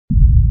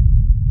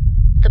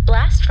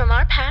Blast from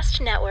Our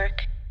Past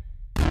network.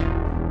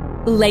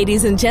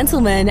 Ladies and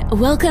gentlemen,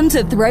 welcome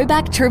to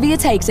Throwback Trivia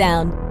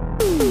Takedown.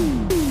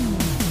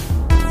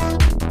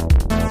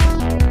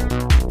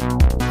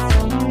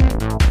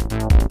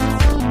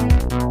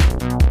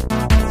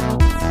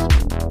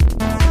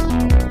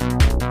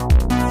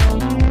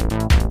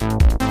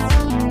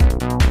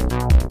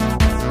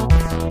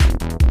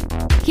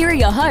 Here are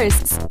your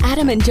hosts,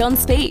 Adam and John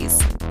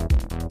Spees.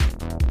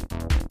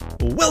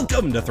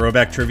 Welcome to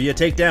Throwback Trivia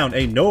Takedown,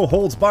 a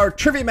no-holds-barred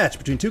trivia match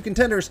between two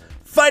contenders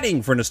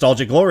fighting for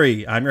nostalgic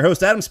glory. I'm your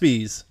host, Adam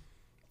Spees.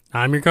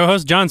 I'm your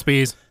co-host, John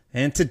Spees.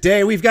 And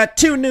today we've got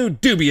two new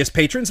dubious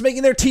patrons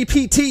making their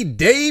TPT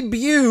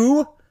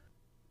debut.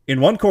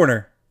 In one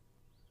corner,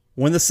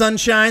 when the sun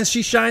shines,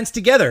 she shines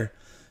together.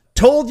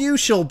 Told you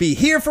she'll be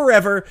here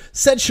forever,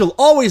 said she'll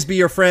always be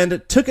your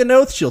friend, took an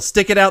oath she'll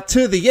stick it out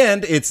to the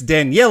end. It's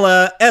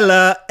Daniela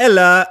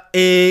Ella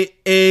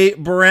A.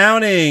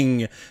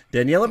 Browning.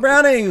 Daniela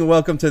Browning,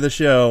 welcome to the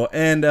show.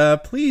 And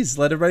please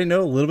let everybody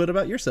know a little bit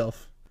about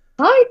yourself.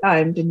 Hi,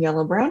 I'm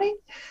Daniela Browning.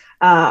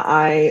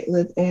 I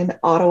live in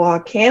Ottawa,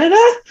 Canada.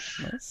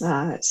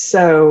 Nice.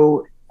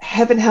 So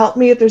heaven help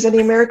me if there's any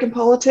American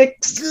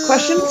politics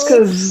questions,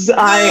 because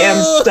I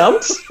am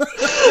stumped.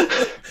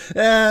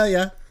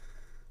 Yeah.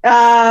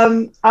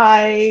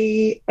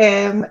 I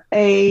am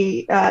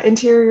a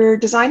interior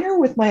designer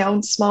with my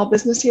own small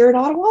business here in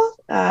Ottawa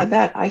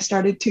that I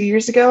started 2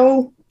 years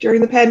ago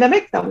during the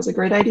pandemic. That was a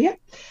great idea.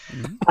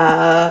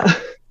 Mom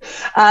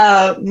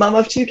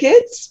of two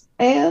kids,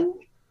 and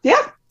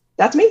yeah,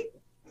 that's me.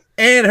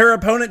 And her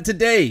opponent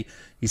today,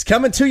 he's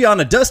coming to you on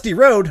a dusty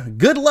road.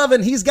 Good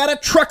lovin', he's got a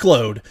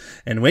truckload.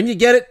 And when you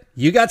get it,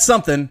 you got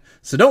something.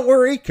 So don't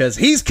worry, because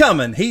he's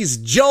coming. He's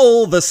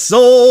Joel the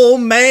Soul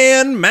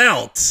Man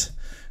Mount.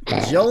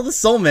 Joel the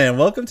Soul Man,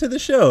 welcome to the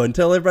show, and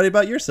tell everybody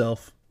about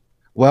yourself.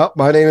 Well,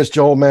 my name is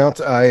Joel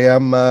Mount. I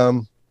am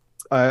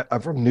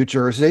I'm from New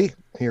Jersey,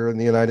 here in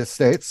the United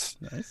States.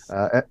 Nice.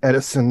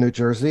 Edison, New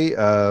Jersey.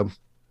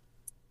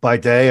 By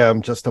day,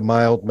 I'm just a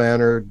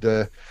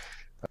mild-mannered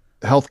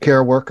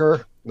healthcare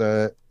worker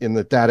in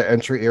the data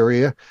entry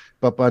area,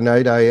 but by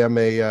night I am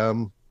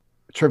a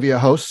trivia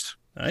host.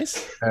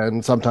 Nice.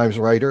 And sometimes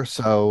writer.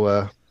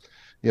 So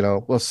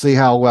we'll see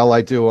how well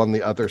I do on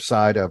the other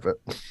side of it.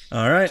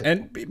 All right.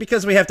 And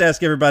because we have to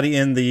ask everybody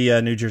in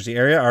the New Jersey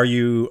area, are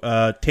you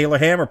Taylor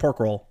ham or pork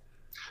roll?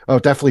 Oh,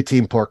 definitely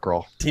team pork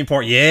roll. Team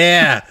pork.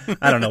 Yeah.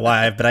 I don't know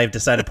why, but I've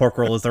decided pork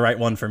roll is the right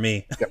one for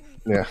me. Yep.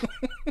 Yeah.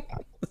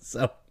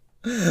 So,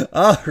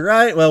 all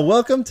right. Well,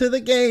 welcome to the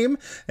game.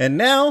 And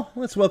now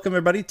let's welcome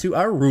everybody to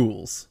our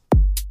rules.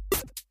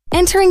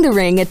 Entering the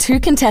ring are two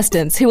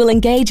contestants who will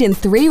engage in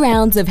 3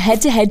 rounds of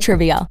head-to-head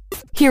trivia.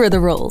 Here are the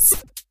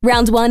rules.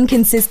 Round 1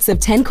 consists of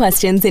 10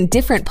 questions in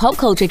different pop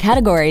culture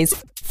categories,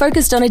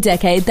 focused on a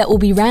decade that will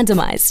be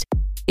randomized.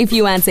 If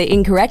you answer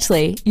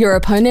incorrectly, your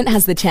opponent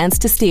has the chance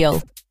to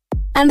steal.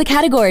 And the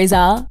categories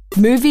are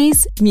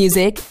movies,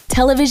 music,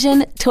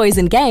 television, toys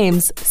and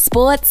games,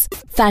 sports,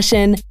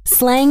 fashion,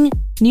 slang,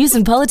 news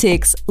and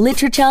politics,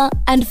 literature,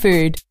 and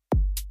food.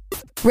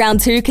 Round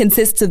 2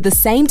 consists of the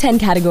same 10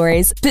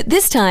 categories, but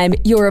this time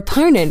your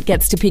opponent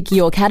gets to pick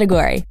your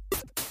category.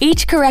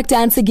 Each correct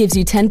answer gives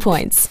you 10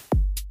 points.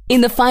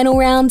 In the final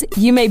round,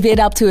 you may bid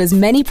up to as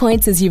many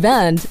points as you've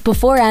earned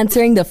before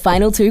answering the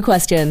final 2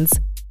 questions.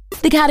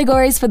 The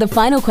categories for the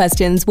final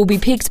questions will be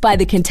picked by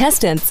the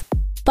contestants,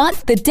 but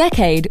the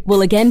decade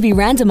will again be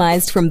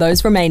randomized from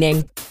those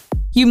remaining.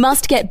 You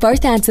must get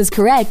both answers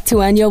correct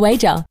to earn your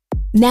wager.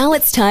 Now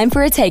it's time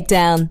for a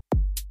takedown.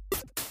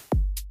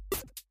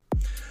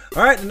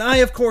 All right, and I,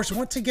 of course,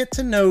 want to get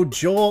to know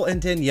Joel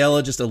and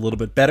Daniela just a little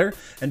bit better.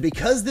 And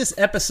because this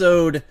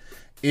episode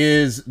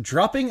is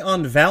dropping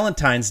on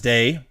Valentine's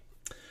Day,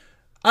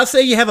 I'll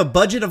say you have a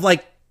budget of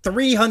like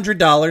 $300,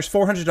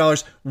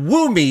 $400.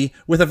 Woo me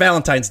with a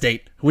Valentine's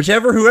date.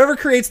 Whoever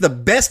creates the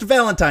best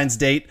Valentine's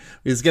date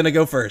is going to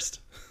go first.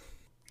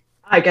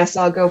 I guess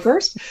I'll go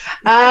first.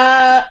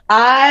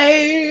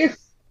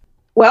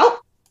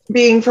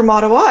 Being from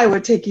Ottawa, I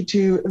would take you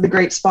to the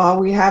great spa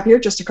we have here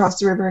just across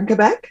the river in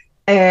Quebec.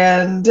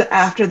 And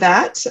after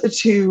that,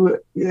 to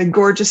the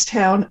gorgeous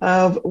town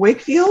of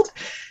Wakefield,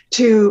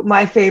 to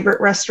my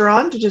favorite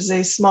restaurant, which is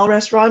a small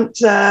restaurant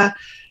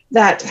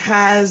that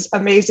has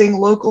amazing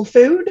local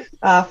food,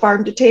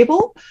 farm to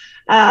table,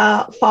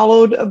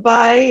 followed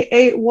by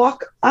a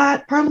walk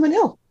at Parliament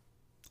Hill.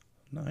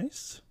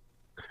 Nice.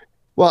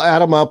 Well,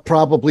 Adam, I'll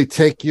probably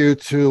take you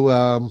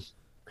to,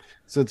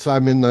 since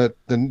I'm in the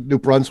New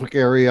Brunswick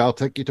area, I'll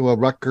take you to a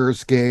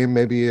Rutgers game,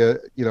 maybe a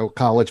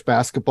college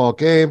basketball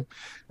game.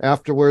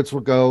 Afterwards,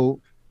 we'll go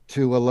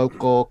to a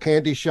local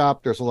candy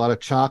shop. There's a lot of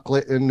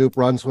chocolate in New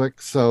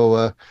Brunswick,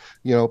 so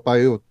buy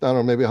you, I don't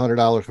know, maybe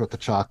 $100 worth of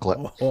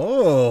chocolate.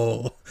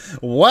 Oh,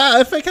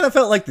 wow! I kind of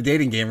felt like the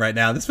dating game right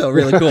now. This felt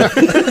really cool.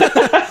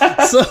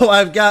 So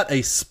I've got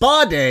a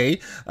spa day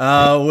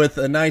with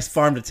a nice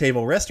farm to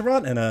table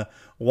restaurant and a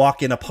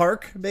walk in a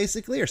park,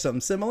 basically, or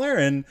something similar,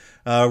 and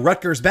a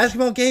Rutgers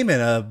basketball game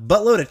and a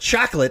buttload of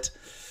chocolate.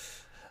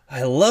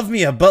 I love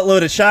me a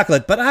buttload of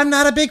chocolate, but I'm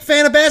not a big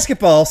fan of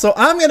basketball, so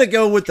I'm going to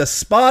go with the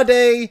Spa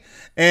Day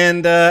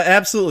and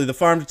absolutely the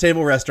Farm to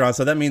Table restaurant.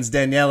 So that means,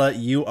 Daniela,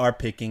 you are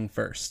picking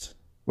first.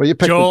 Well, you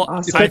picked, Joel,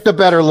 you picked the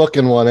better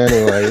looking one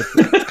anyway.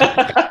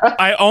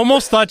 I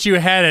almost thought you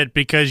had it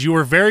because you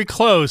were very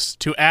close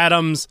to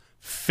Adam's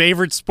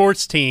favorite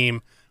sports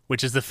team,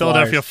 which is the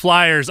Philadelphia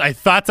Flyers. I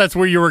thought that's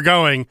where you were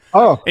going.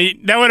 Oh,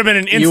 That would have been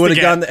an instant. You would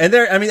have gone,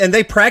 and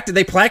they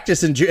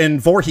practice in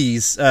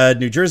Voorhees,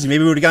 New Jersey.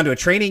 Maybe we would have gone to a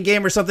training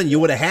game or something. You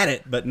would have had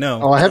it, but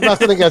no. I have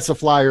nothing against the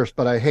Flyers,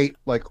 but I hate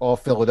like all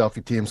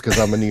Philadelphia teams because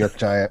I'm a New York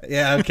Giant.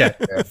 Yeah, okay,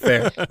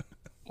 fair. All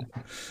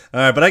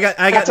right, but I got.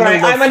 That's all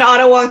right. I'm an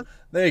Ottawa.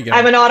 There you go.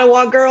 I'm an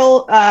Ottawa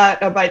girl,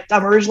 but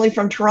I'm originally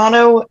from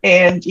Toronto,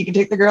 and you can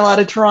take the girl out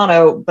of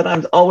Toronto, but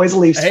I'm always a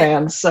Leafs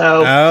fan.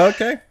 So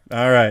okay,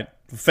 all right,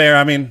 fair.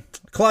 I mean,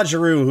 Claude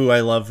Giroux, who I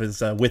love,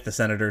 is with the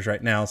Senators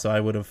right now, so I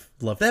would have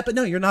loved that. But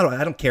no, you're not.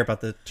 I don't care about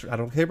the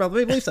Maple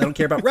Leafs. I don't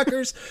care about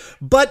Rutgers.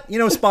 But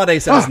Spa Day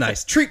sounds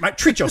nice.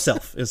 Treat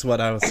yourself is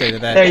what I would say to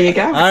that. There you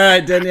go. All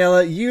right,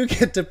 Daniela, you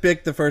get to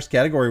pick the first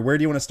category. Where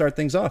do you want to start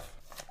things off?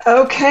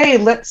 Okay,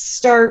 let's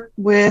start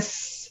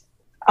with.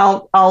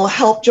 I'll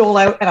help Joel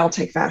out, and I'll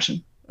take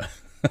fashion.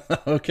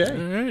 Okay.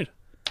 All right.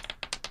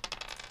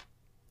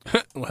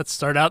 Let's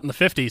start out in the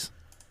 50s.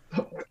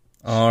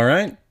 All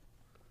right.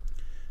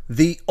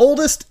 The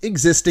oldest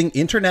existing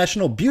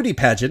international beauty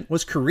pageant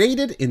was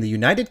created in the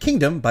United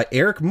Kingdom by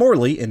Eric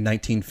Morley in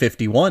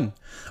 1951.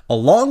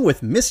 Along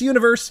with Miss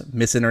Universe,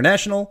 Miss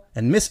International,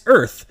 and Miss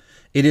Earth,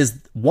 it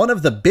is one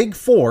of the big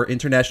 4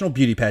 international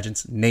beauty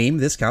pageants. Name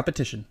this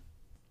competition.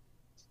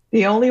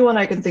 The only one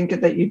I can think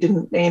of that you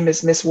didn't name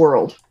is Miss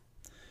World.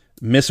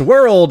 Miss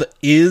World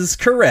is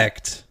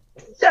correct.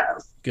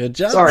 Yes. Good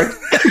job. Sorry.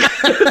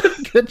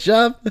 Good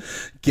job.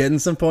 Getting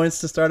some points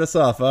to start us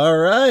off. All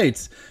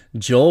right.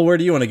 Joel, where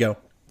do you want to go?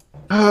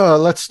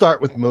 Let's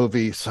start with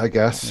movies, I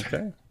guess.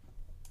 Okay.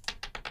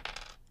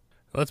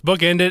 Let's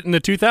bookend it in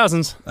the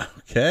 2000s.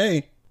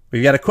 Okay.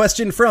 We've got a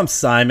question from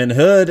Simon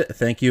Hood.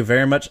 Thank you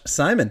very much,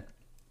 Simon.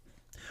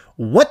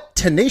 What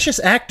tenacious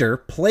actor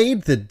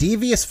played the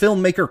devious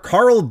filmmaker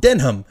Carl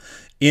Denham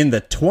in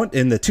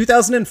the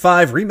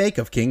 2005 remake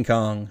of King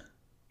Kong?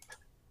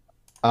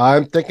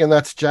 I'm thinking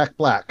that's Jack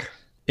Black.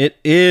 It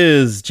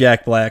is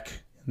Jack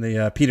Black,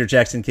 the Peter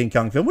Jackson King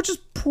Kong film, which is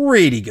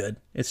pretty good.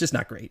 It's just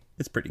not great.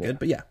 It's pretty good,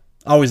 but yeah.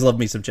 Always loved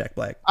me some Jack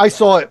Black. I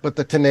saw it, but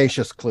the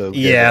tenacious clue.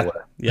 Yeah.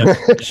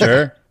 Yep.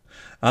 Sure.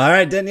 All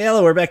right,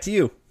 Daniela, we're back to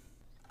you.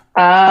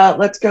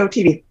 Let's go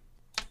TV.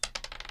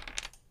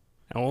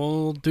 And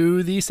we'll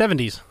do the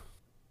 70s.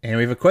 And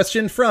we have a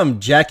question from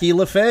Jackie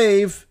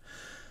LaFave.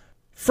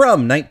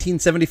 From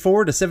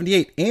 1974 to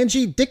 78,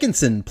 Angie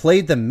Dickinson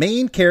played the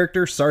main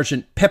character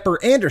Sergeant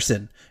Pepper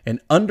Anderson,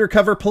 an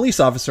undercover police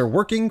officer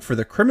working for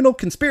the criminal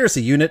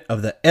conspiracy unit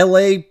of the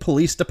LA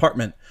Police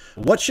Department.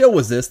 What show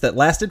was this that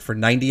lasted for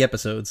 90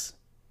 episodes?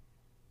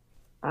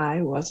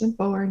 I wasn't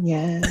born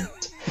yet.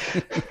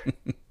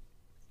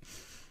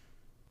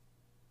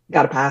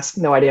 Gotta pass.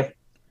 No idea.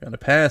 Gotta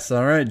pass.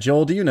 All right.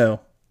 Joel, do you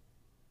know?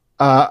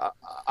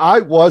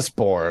 I was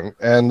born,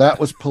 and that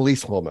was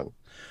Policewoman.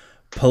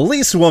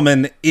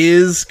 Policewoman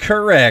is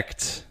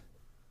correct.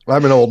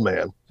 I'm an old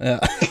man.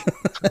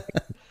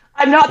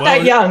 I'm not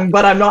that young,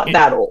 but I'm not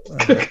that old.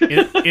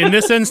 In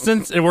this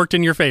instance, it worked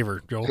in your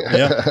favor, Joel.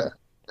 Yeah.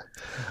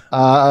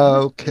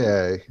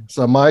 Okay.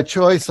 So my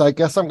choice, I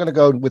guess I'm going to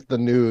go with the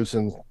news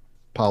and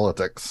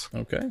politics.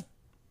 Okay.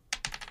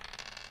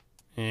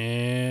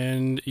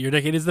 And your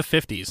decade is the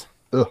 50s.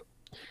 Ugh.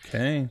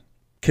 Okay.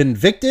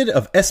 Convicted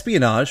of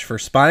espionage for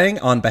spying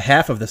on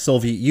behalf of the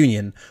Soviet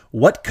Union,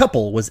 what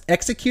couple was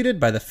executed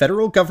by the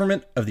federal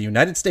government of the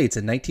United States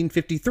in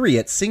 1953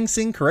 at Sing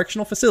Sing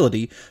Correctional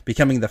Facility,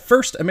 becoming the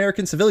first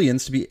American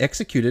civilians to be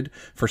executed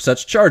for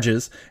such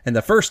charges and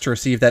the first to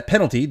receive that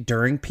penalty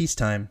during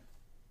peacetime?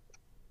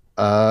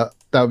 That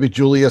would be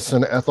Julius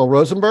and Ethel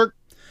Rosenberg.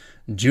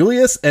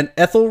 Julius and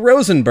Ethel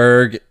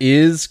Rosenberg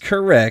is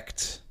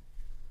correct.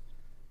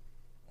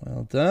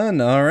 Well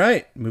done. All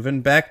right. Moving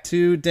back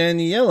to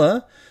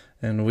Daniela.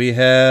 And we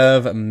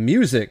have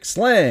music,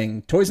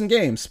 slang, toys and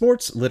games,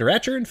 sports,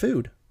 literature, and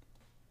food.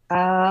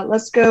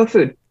 Let's go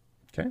food.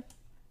 Okay.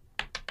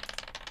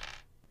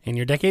 And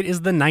your decade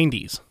is the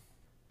 90s.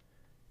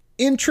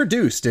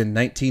 Introduced in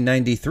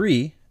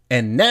 1993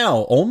 and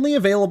now only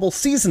available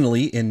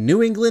seasonally in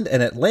New England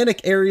and Atlantic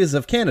areas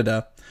of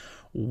Canada,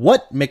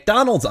 what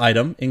McDonald's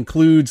item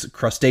includes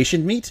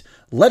crustacean meat,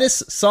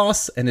 lettuce,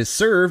 sauce, and is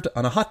served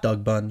on a hot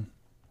dog bun?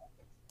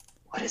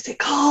 What is it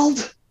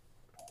called?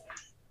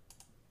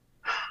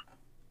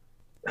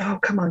 Oh,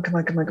 come on.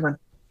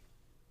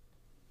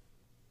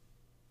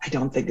 I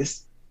don't think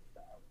this...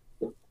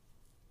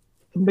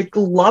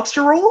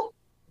 McLobster roll?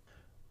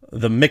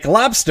 The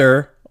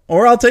McLobster,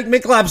 or I'll take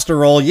McLobster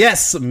roll.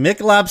 Yes,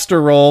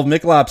 McLobster roll.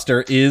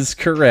 McLobster is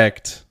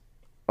correct.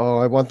 Oh,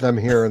 I want them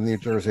here in New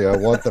Jersey. I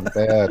want them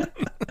bad.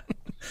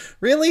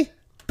 Really?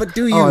 But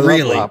do you I love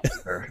really?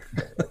 lobster.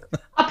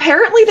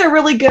 Apparently they're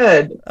really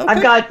good. Okay.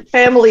 I've got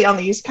family on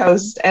the East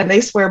Coast and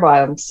they swear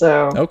by them.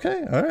 So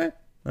Okay, all right.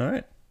 All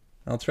right.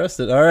 I'll trust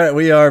it. All right.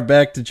 We are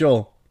back to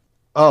Joel.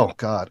 Oh,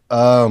 God.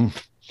 I'll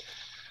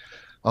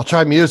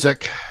try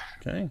music.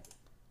 Okay.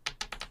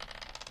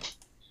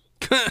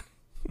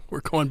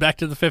 We're going back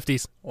to the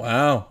 50s.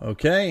 Wow.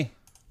 Okay.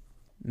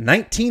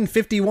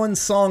 1951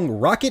 song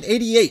Rocket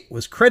 88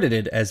 was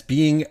credited as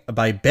being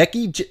by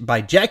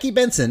Jackie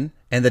Benson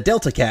and the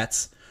Delta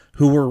Cats,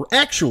 who were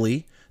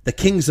actually the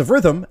Kings of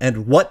Rhythm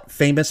and what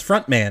famous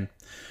frontman?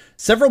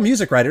 Several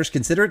music writers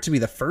consider it to be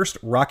the first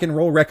rock and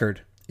roll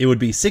record. It would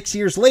be 6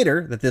 years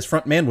later that this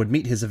frontman would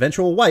meet his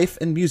eventual wife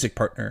and music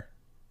partner.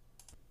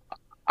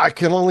 I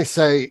can only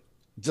say,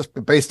 just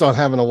based on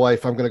having a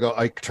wife, I'm going to go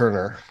Ike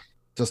Turner.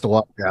 Just a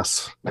wild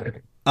guess.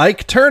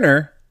 Ike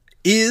Turner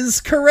is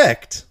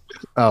correct.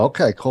 Oh,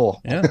 okay,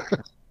 cool. Yeah.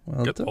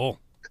 Well Good done. pull.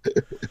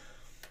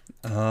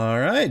 All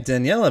right,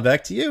 Daniela,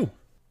 back to you.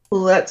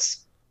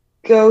 Let's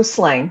go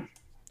slang.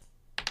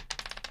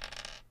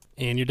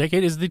 And your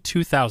decade is the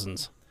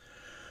 2000s.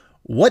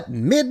 What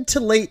mid to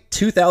late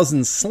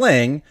 2000s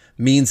slang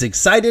means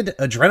excited,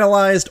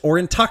 adrenalized, or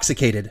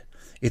intoxicated?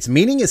 Its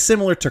meaning is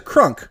similar to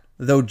crunk,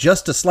 though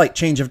just a slight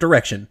change of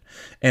direction.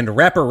 And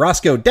rapper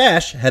Roscoe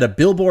Dash had a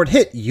Billboard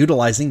hit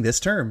utilizing this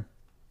term.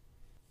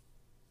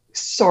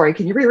 Sorry,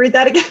 can you reread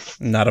that again?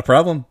 Not a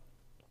problem.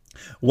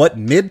 What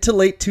mid to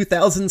late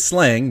 2000s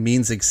slang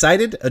means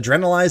excited,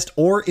 adrenalized,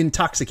 or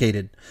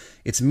intoxicated?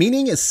 Its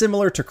meaning is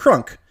similar to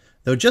crunk,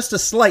 though just a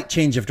slight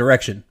change of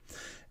direction.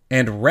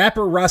 And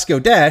rapper Roscoe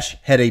Dash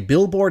had a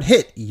Billboard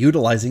hit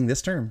utilizing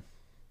this term.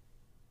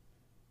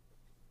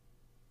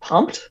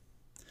 Pumped?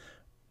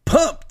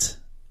 Pumped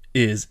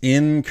is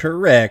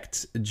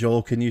incorrect.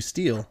 Joel, can you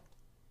steal?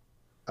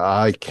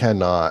 I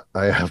cannot.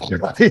 I have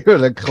not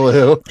even a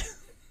clue.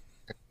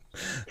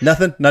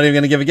 Nothing? Not even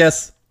going to give a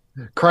guess?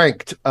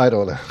 Cranked. I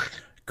don't know.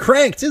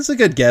 Cranked is a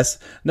good guess.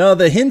 No,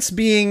 the hints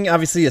being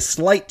obviously a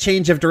slight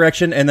change of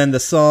direction, and then the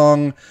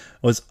song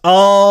was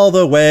all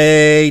the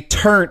way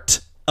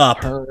turned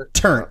up.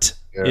 Turned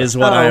is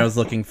what I was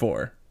looking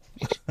for.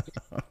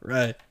 All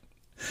right.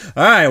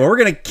 All right, well, we're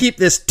going to keep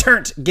this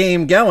turnt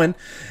game going.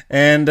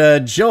 And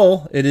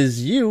Joel, it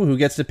is you who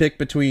gets to pick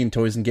between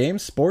toys and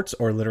games, sports,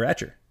 or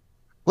literature.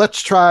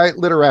 Let's try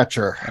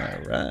literature.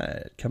 All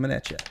right, coming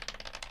at you.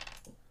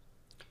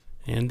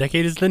 And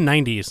decade is the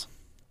 90s.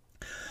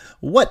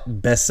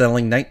 What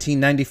best-selling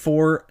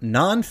 1994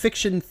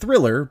 nonfiction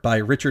thriller by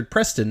Richard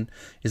Preston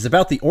is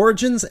about the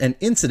origins and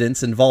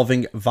incidents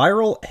involving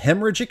viral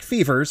hemorrhagic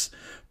fevers,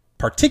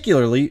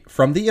 particularly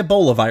from the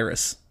Ebola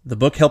virus? The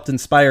book helped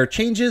inspire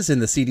changes in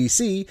the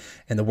CDC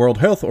and the World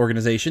Health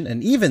Organization,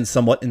 and even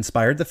somewhat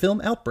inspired the film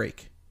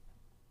Outbreak.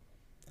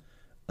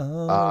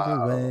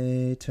 All the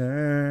way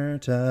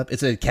turned up.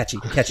 It's a catchy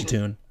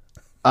tune.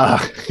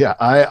 Yeah,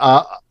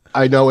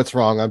 I know it's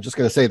wrong. I'm just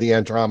going to say the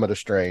Andromeda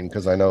Strain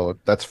because I know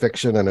that's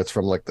fiction and it's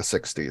from like the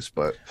 60s.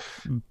 But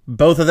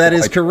both of that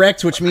is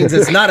correct, which means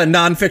it's not a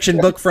nonfiction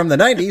book from the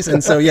 90s.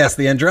 And so, yes,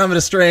 the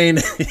Andromeda Strain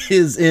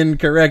is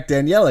incorrect.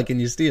 Daniela,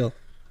 can you steal?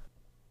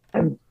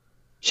 I'm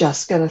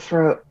just going to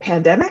throw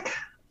Pandemic.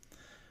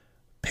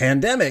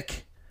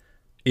 Pandemic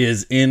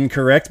is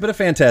incorrect, but a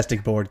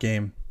fantastic board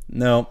game.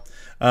 No.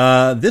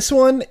 This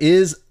one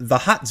is The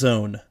Hot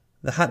Zone.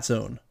 The Hot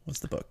Zone was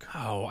the book.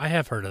 Oh, I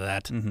have heard of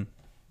that. Mm-hmm.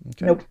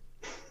 Okay. Nope.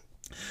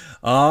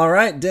 All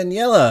right,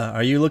 Daniela,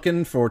 are you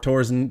looking for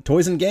toys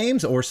and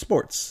games or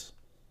sports?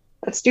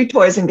 Let's do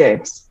toys and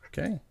games.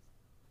 Okay.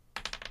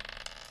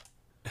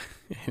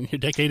 And your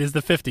decade is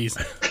the 50s.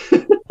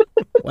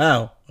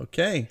 Wow.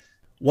 Okay.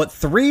 What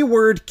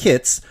 3-word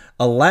kits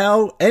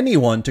allow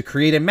anyone to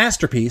create a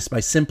masterpiece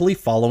by simply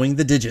following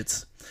the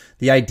digits?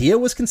 The idea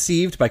was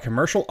conceived by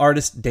commercial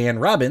artist Dan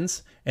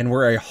Robbins and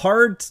were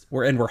hard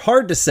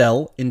to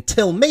sell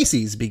until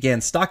Macy's began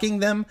stocking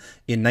them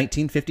in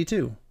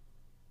 1952.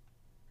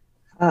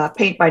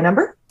 Paint by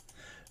number.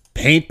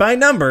 Paint by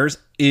numbers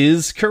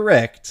is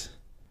correct.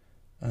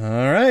 All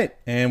right,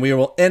 and we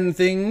will end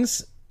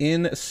things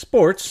in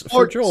sports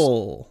for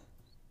Joel.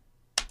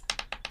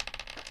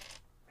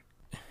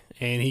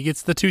 And he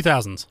gets the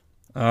 2000s.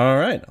 All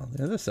right, on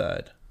the other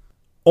side.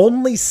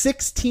 Only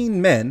 16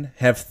 men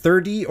have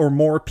 30 or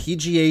more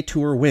PGA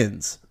Tour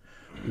wins.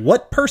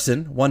 What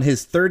person won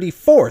his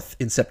 34th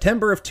in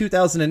September of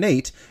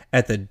 2008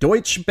 at the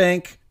Deutsche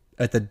Bank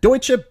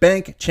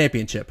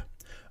Championship?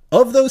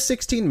 Of those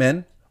 16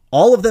 men,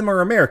 all of them are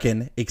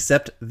American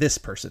except this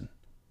person.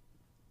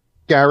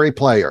 Gary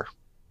Player.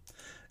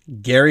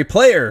 Gary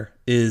Player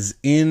is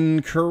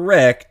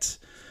incorrect.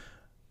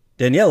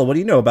 Daniela, what do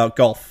you know about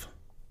golf?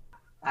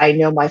 I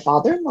know my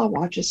father-in-law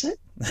watches it.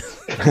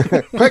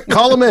 Quick,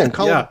 call him in.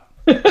 Call him.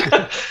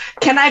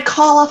 Can I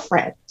call a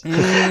friend?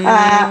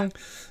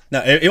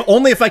 No,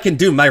 only if I can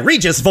do my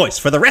Regis voice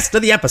for the rest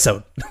of the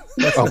episode.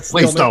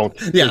 Please don't.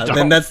 Yeah,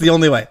 then that's the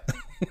only way.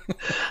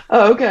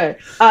 Okay.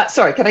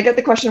 Sorry, can I get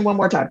the question one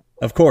more time?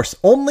 Of course.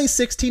 Only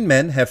 16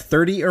 men have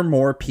 30 or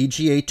more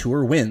PGA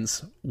Tour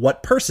wins.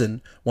 What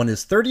person won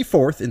his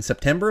 34th in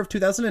September of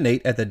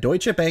 2008 at the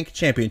Deutsche Bank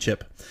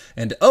Championship?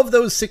 And of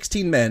those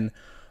 16 men,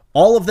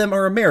 all of them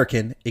are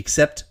American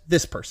except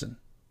this person.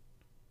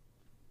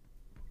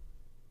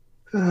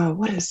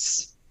 what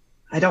is?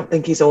 I don't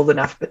think he's old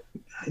enough, but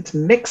it's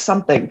Mick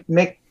something.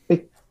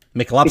 McLobster.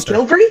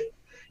 McIlvery?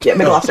 Yeah,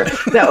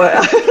 McLobster. No,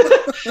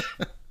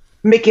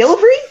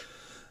 McIlvery?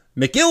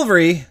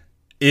 McIlvery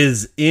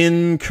is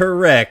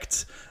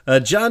incorrect.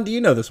 John, do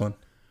you know this one?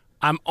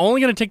 I'm only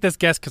going to take this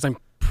guess because I'm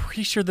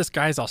pretty sure this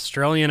guy's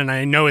Australian and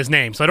I know his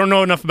name. So I don't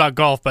know enough about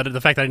golf, but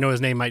the fact that I know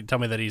his name might tell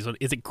me that he's...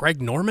 Is it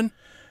Greg Norman?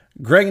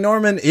 Greg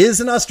Norman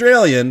is an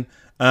Australian,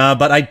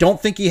 but I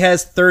don't think he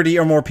has 30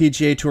 or more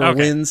PGA Tour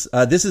wins.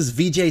 This is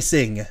Vijay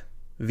Singh.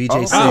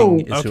 Vijay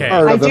Singh is who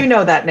I do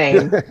know that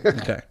name.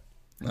 Okay.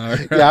 All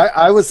right. Yeah,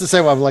 I was the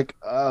same. I'm like,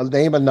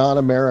 name a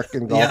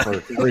non-American golfer.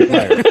 Three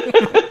players.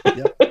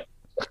 Yep.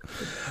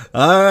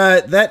 All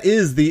right, that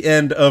is the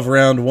end of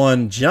round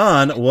one.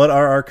 John, what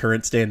are our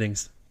current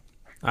standings?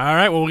 All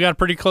right, well, we got a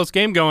pretty close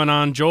game going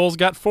on. Joel's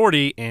got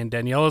 40 and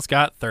Daniela's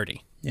got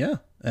 30. Yeah,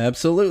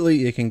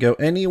 absolutely. It can go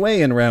any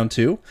way in round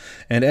two.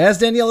 And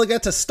as Daniela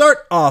got to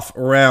start off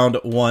round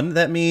one,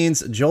 that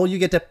means, Joel, you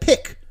get to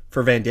pick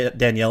for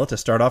Daniela to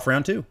start off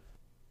round two.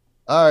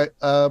 All right.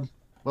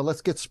 Well,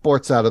 let's get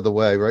sports out of the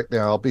way right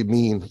now. I'll be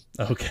mean.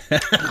 Okay.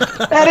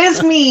 That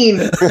is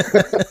mean.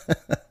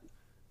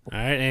 All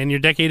right, and your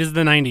decade is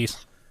the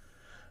 90s.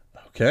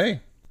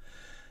 Okay.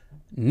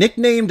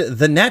 Nicknamed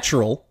The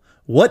Natural,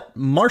 what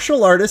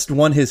martial artist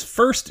won his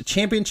first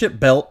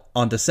championship belt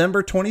on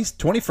December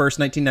 21st,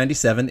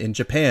 1997 in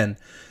Japan?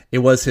 It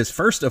was his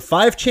first of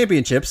 5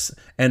 championships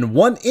and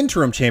 1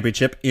 interim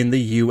championship in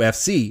the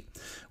UFC,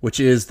 which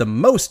is the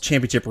most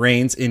championship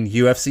reigns in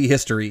UFC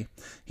history.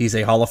 He's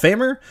a Hall of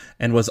Famer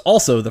and was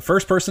also the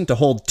first person to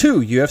hold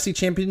 2 UFC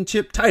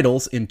championship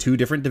titles in 2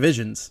 different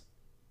divisions.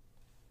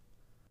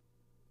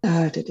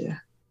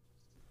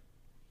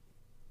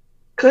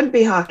 Couldn't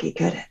be hockey,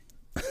 could it?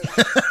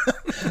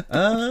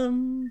 I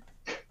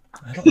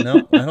don't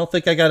know. I don't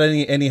think I got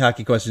any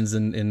hockey questions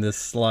in this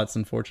slots,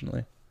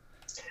 unfortunately.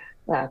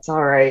 That's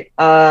all right.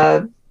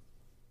 What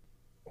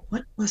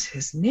was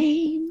his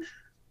name?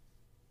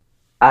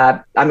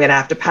 I'm gonna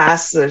have to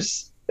pass.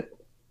 There's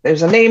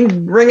a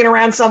name ringing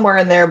around somewhere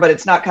in there, but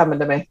it's not coming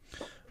to me.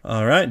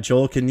 All right,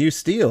 Joel, can you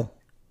steal?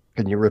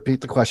 Can you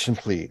repeat the question,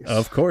 please?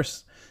 Of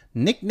course.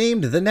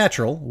 Nicknamed The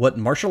Natural, what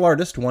martial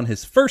artist won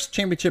his first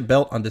championship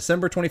belt on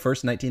December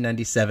 21st,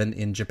 1997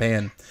 in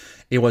Japan?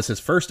 It was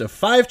his first of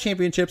 5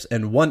 championships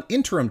and 1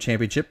 interim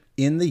championship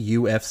in the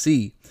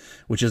UFC,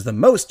 which is the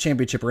most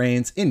championship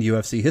reigns in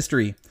UFC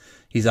history.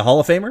 He's a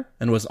Hall of Famer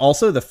and was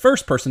also the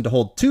first person to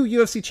hold 2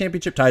 UFC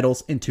championship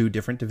titles in 2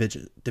 different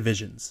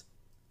divisions.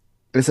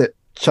 Is it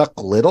Chuck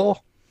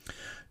Liddell?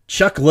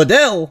 Chuck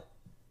Liddell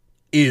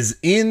is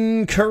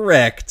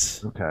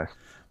incorrect. Okay.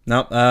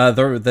 Now,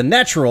 the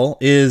natural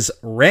is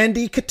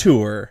Randy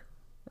Couture.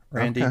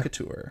 Randy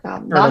Couture.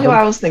 Not who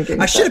I was thinking.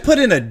 I should have put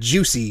in a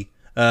juicy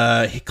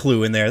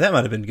clue in there. That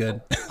might have been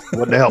good.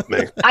 Wouldn't help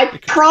me. I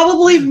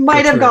probably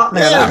might have gotten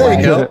there. Yeah, there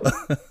you go.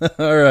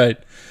 All right.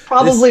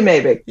 Probably,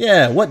 maybe.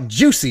 Yeah, what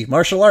juicy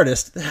martial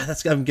artist?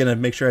 I'm going to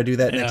make sure I do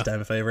that next time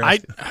if I ever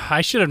ask.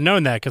 I should have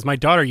known that because my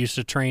daughter used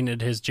to train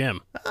at his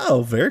gym.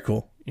 Oh, very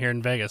cool. Here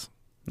in Vegas.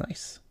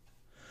 Nice.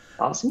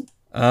 Awesome.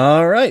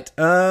 All right.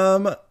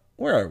 Where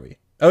are we?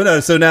 Oh,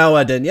 no. So now,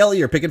 Daniela,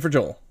 you're picking for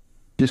Joel.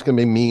 She's going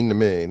to be mean to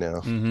me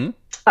now. Mm-hmm.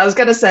 I was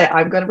going to say,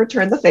 I'm going to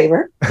return the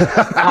favor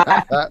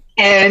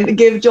and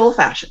give Joel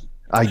fashion.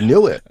 I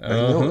knew it.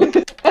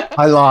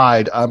 I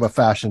lied. I'm a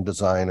fashion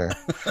designer.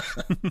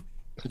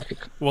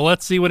 Well,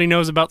 let's see what he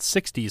knows about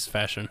 60s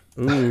fashion.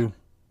 Ooh.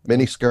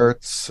 Mini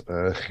skirts.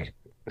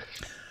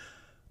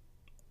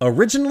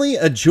 Originally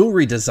a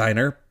jewelry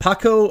designer,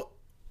 Paco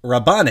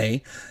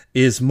Rabanne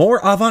was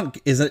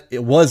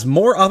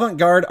more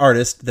avant-garde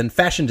artist than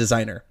fashion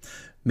designer,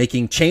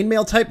 making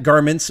chainmail type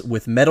garments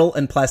with metal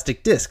and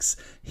plastic discs.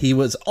 He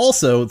was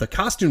also the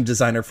costume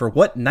designer for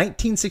what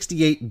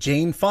 1968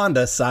 Jane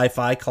Fonda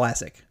sci-fi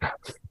classic?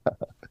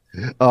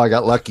 Oh, I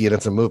got lucky and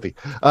it's a movie.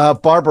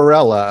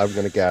 Barbarella, I'm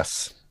going to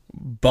guess.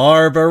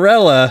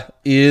 Barbarella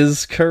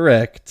is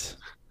correct.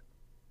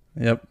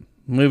 Yep.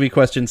 Movie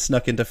question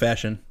snuck into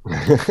fashion.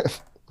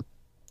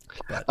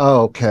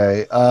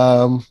 Okay.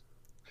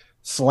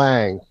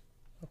 Slang.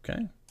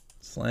 Okay.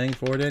 Slang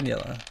for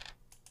Daniela.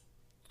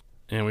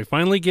 And we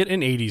finally get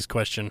an 80s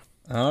question.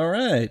 All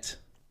right.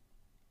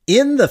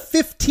 In the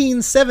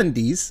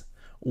 1570s,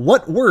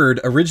 what word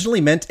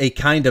originally meant a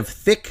kind of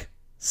thick,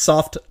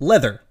 soft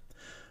leather?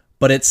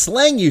 But its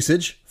slang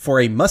usage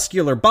for a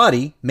muscular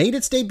body made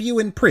its debut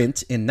in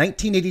print in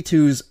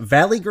 1982's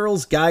Valley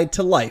Girl's Guide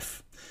to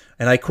Life.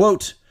 And I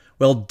quote,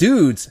 "Well,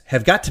 dudes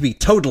have got to be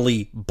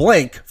totally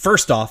blank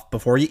first off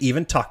before you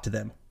even talk to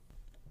them."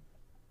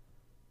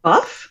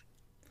 Buff?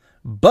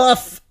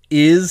 Buff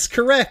is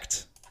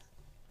correct.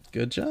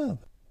 Good job.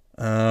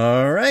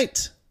 All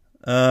right.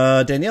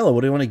 Daniela, what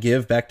do you want to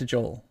give back to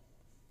Joel?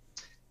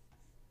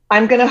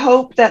 I'm going to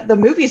hope that the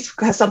movies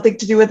has something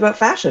to do with about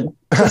fashion.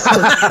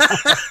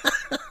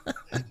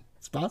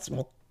 It's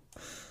possible.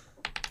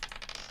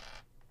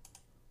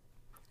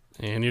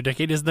 And your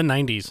decade is the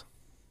 90s.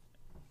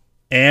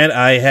 And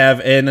I have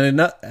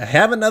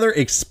another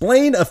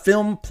explain a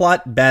film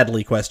plot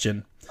badly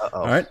question.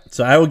 Uh-oh. All right.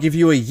 So I will give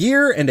you a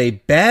year and a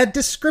bad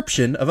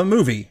description of a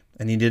movie,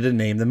 and you need to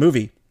name the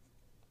movie.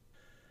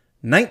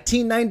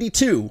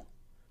 1992.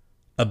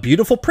 A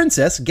beautiful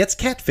princess gets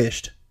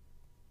catfished.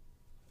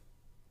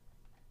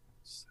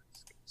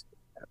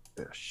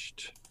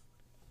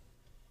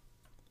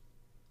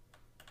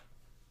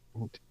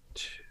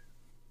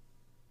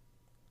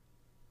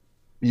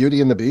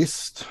 Beauty and the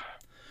Beast.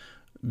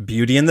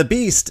 Beauty and the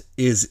Beast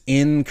is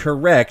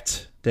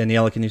incorrect.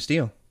 Daniela, can you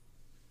steal?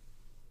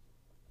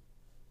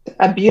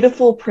 A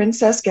beautiful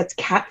princess gets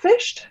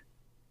catfished?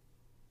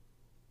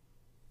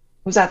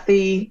 Was that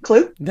the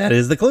clue? That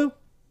is the clue.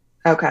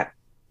 Okay.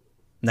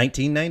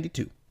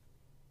 1992.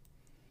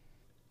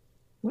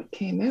 What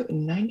came out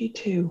in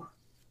 92?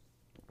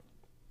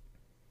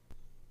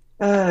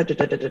 Oh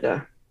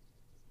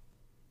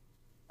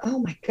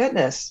my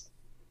goodness.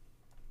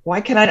 Why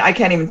can I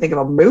can't even think of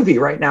a movie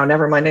right now,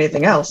 never mind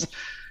anything else.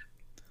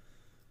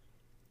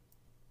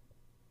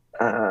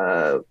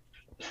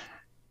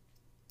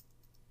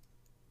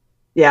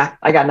 Yeah,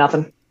 I got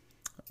nothing.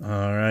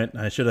 All right.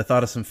 I should have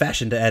thought of some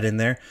fashion to add in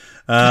there.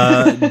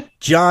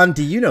 John,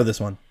 do you know this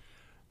one?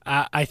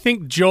 I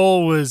think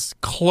Joel was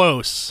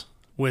close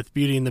with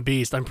Beauty and the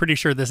Beast. I'm pretty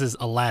sure this is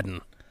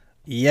Aladdin.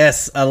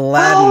 Yes,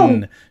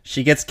 Aladdin. Oh.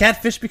 She gets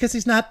catfished because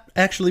he's not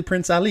actually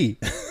Prince Ali.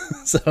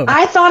 So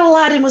I thought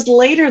Aladdin was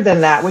later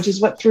than that, which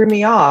is what threw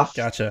me off.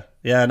 Gotcha.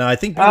 Yeah, no, I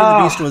think Beauty and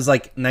the Beast was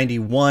like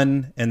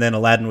 91, and then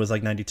Aladdin was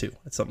like 92.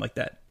 It's something like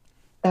that.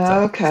 So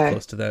Okay. it's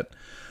close to that.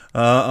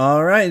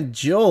 All right,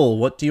 Joel,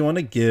 what do you want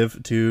to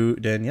give to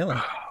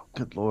Daniela?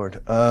 Good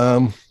Lord.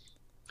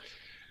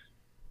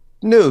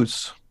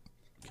 News.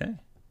 Okay.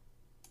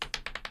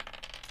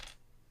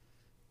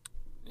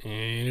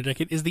 And your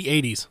decade is the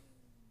 80s.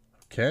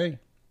 Okay.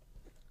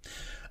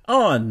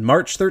 On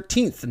March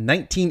 13th,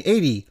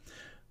 1980,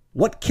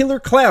 what killer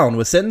clown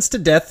was sentenced to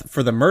death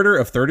for the murder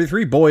of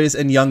 33 boys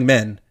and young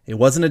men? It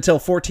wasn't until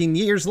 14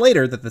 years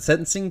later that the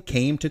sentencing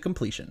came to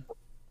completion.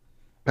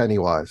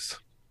 Pennywise.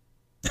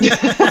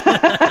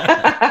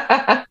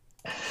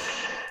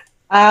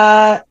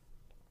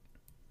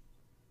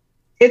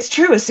 It's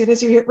true. As soon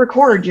as you hit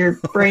record, your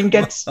brain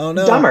gets Oh,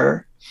 no.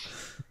 dumber.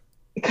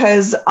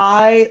 Because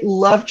I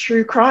love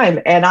true crime,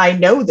 and I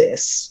know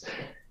this.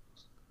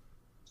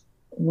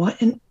 What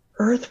on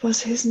earth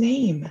was his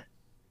name?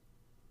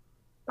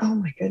 Oh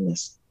my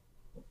goodness.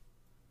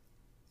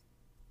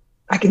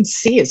 I can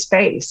see his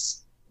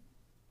face.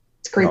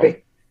 It's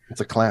creepy.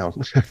 It's a clown.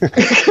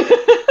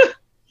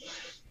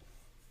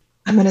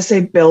 I'm going to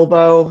say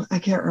Bilbo. I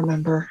can't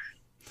remember.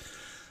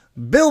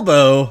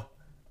 Bilbo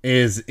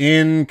is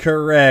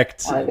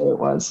incorrect. I knew it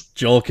was.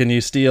 Joel, can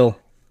you steal?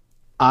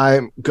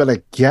 I'm going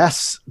to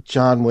guess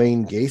John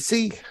Wayne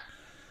Gacy.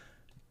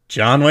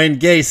 John Wayne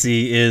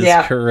Gacy is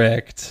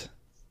correct.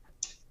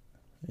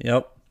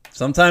 Yep.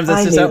 Sometimes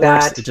that's I just knew how it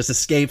works. that. It just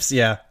escapes.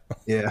 Yeah.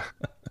 Yeah.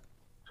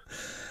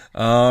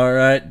 All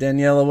right,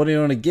 Daniela, what do you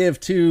want to give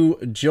to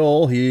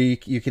Joel? You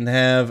can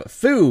have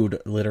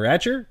food,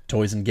 literature,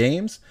 toys and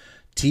games,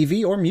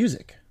 TV, or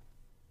music.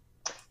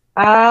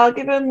 I'll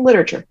give him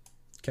literature.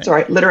 Okay.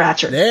 Sorry,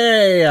 literature.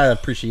 Hey, I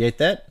appreciate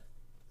that.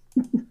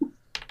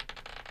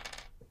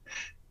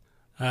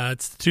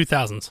 It's the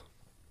 2000s.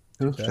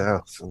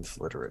 2000s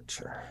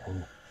literature.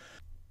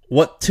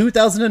 What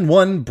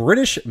 2001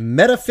 British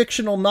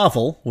metafictional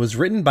novel was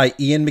written by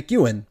Ian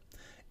McEwan?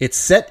 It's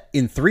set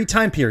in 3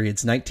 time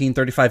periods: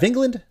 1935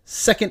 England,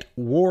 Second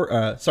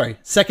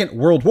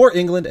World War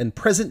England, and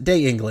present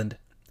day England.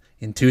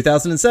 In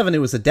 2007, it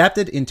was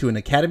adapted into an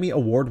Academy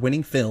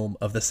Award-winning film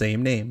of the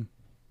same name.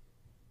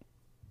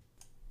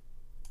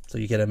 So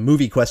you get a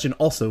movie question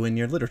also in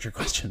your literature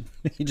question.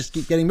 You just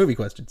keep getting movie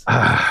questions.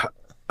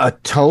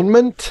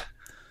 Atonement.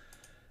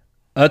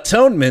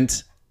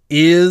 Atonement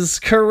is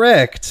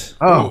correct.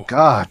 Oh,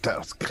 God, that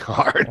was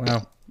hard.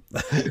 Wow.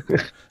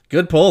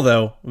 Good pull,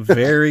 though.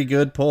 Very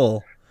good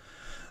pull.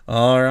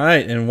 All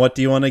right. And what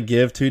do you want to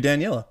give to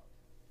Daniela?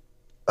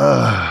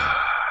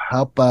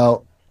 How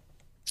about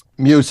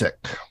music?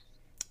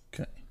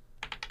 Okay.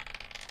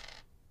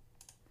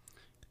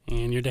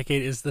 And your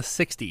decade is the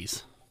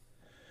 60s.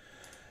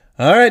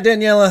 All right,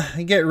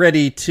 Daniela, get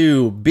ready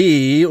to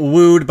be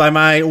wooed by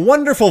my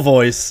wonderful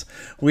voice.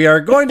 We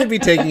are going to be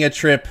taking a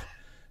trip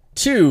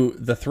to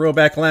the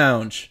Throwback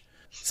Lounge.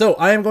 So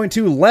I am going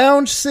to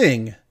lounge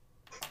sing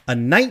a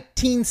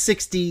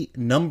 1960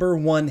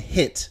 #1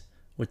 hit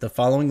with the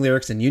following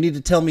lyrics, and you need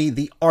to tell me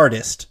the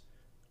artist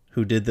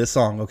who did this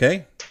song,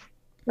 okay?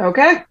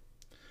 Okay.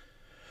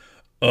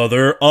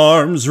 Other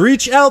arms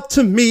reach out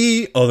to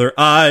me, other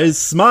eyes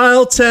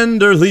smile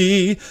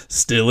tenderly.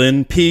 Still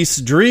in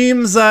peace,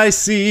 dreams I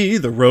see,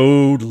 the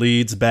road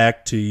leads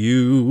back to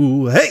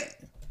you. Hey!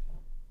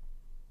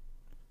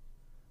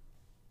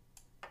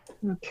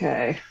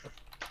 Okay.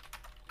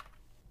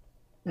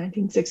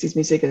 1960s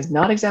music is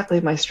not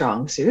exactly my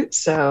strong suit,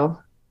 so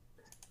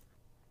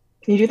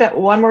can you do that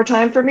one more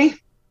time for me?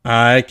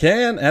 I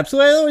can,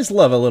 absolutely. I always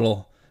love a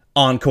little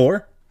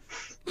encore.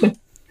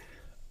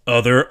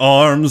 Other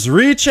arms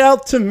reach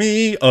out to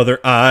me, other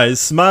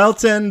eyes smile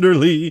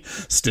tenderly.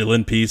 Still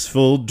in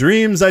peaceful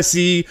dreams I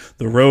see,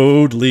 the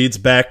road leads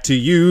back to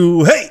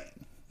you. Hey!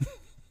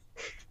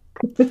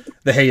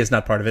 The hey is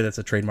not part of it. It's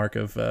a trademark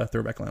of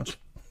Throwback Lounge.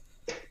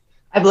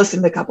 I've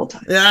listened a couple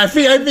times. Yeah, I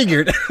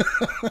figured.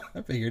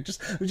 I figured.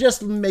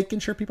 Just making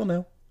sure people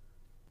know.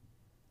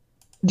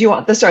 Do you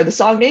want the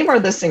song name or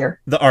the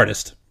singer? The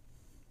artist.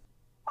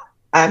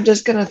 I'm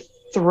just going to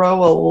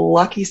throw a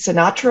Lucky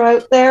Sinatra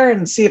out there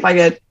and see if I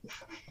get...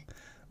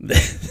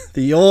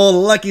 The old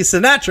Lucky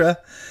Sinatra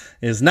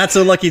is not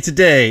so lucky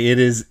today. It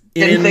is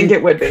Didn't think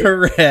it would be.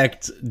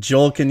 Correct.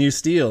 Joel, can you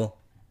steal?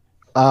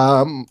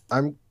 I'm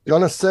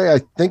going to say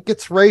I think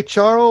it's Ray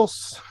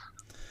Charles.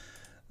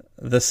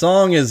 The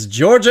song is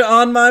Georgia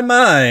on My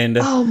Mind.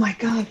 Oh, my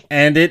God.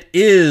 And it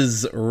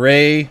is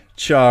Ray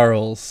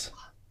Charles.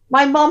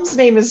 My mom's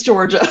name is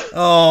Georgia.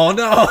 Oh,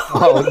 no.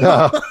 Oh,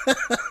 no.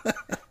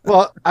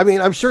 Well, I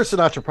mean, I'm sure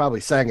Sinatra probably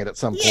sang it at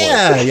some point.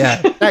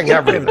 Yeah. Sang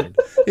everything.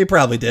 He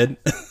probably did.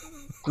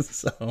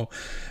 So,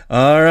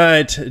 all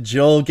right.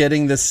 Joel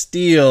getting the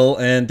steal.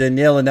 And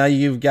Daniela, now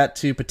you've got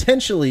to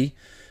potentially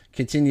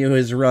continue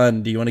his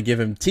run. Do you want to give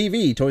him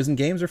TV, toys and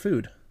games, or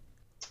food?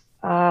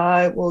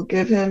 I will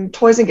give him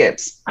toys and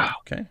games.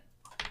 Okay.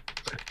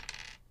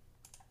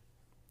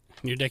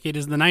 Your decade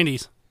is the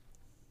 90s.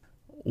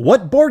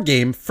 What board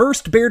game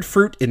first bared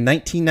fruit in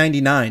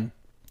 1999?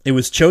 It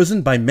was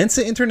chosen by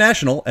Mensa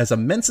International as a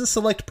Mensa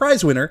Select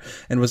Prize winner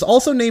and was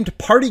also named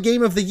Party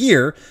Game of the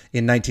Year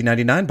in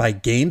 1999 by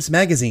Games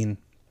Magazine.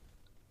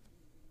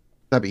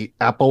 That'd be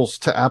Apples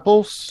to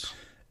Apples.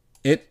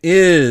 It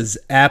is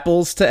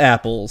Apples to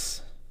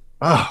Apples.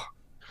 Oh,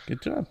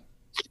 Good job.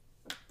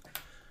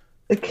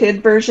 The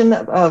kid version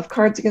of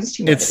Cards Against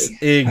Humanity.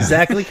 It's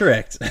exactly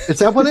correct. is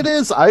that what it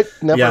is? I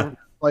never Yeah.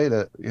 played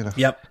it. You know.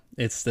 Yep.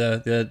 It's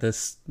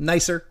the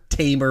nicer,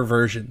 tamer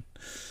version.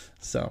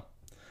 So,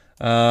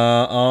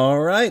 all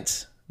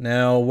right.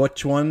 Now,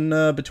 which one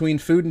between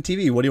food and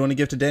TV? What do you want to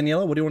give to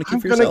Daniela? What do you want to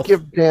keep for yourself? I'm going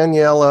to give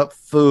Daniela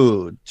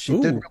food. She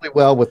did Ooh. really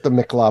well with the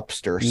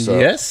McLobster. So.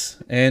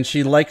 Yes, and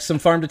she likes some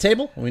farm to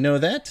table. We know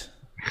that.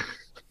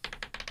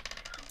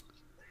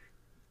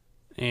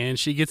 And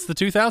she gets the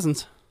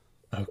 2000s.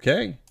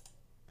 Okay.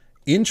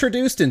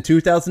 Introduced in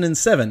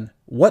 2007,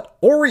 what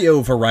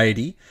Oreo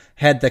variety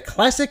had the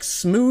classic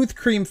smooth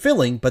cream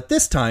filling, but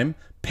this time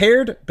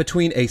paired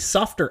between a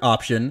softer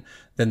option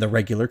than the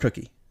regular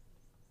cookie?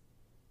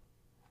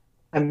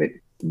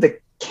 The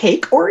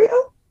cake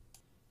Oreo?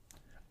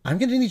 I'm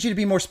going to need you to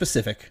be more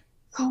specific.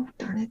 Oh,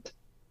 darn it.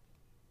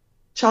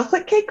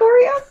 Chocolate cake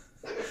Oreo?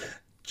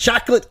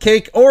 Chocolate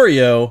cake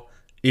Oreo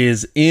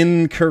is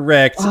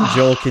incorrect.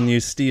 Joel, can you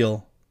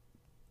steal?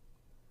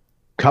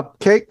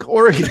 Cupcake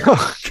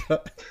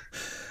Oreo.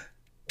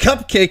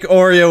 Cupcake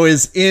Oreo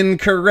is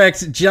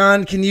incorrect.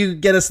 John, can you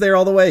get us there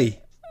all the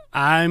way?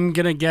 I'm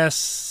going to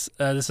guess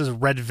this is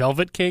red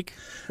velvet cake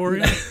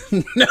Oreo.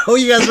 No,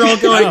 you guys are all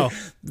going Oh.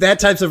 that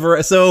types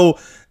of... So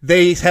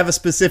they have a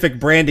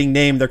specific branding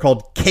name. They're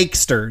called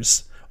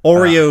Cakesters.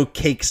 Oreo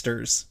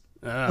Cakesters.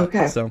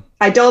 Okay. So,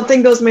 I don't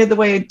think those made the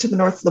way to the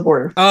north of the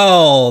border.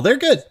 oh, they're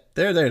good.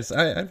 They're theirs.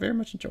 I very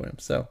much enjoy them.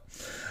 So,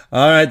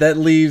 all right, that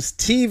leaves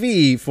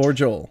TV for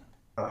Joel.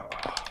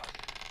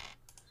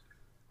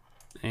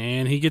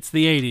 And he gets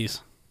the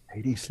 80s.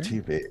 80s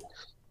TV.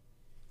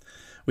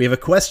 We have a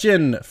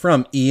question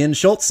from Ian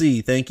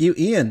Schultze. Thank you,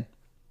 Ian.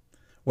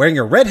 Wearing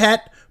a red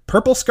hat,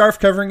 purple scarf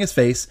covering his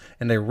face,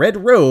 and a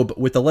red robe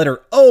with the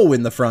letter O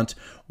in the front,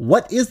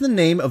 what is the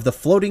name of the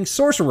floating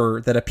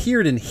sorcerer that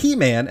appeared in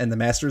He-Man and the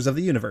Masters of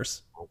the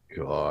Universe? Oh,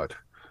 God.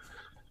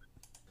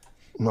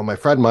 Well, my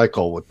friend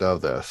Michael would know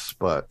this,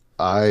 but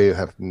I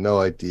have no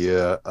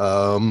idea.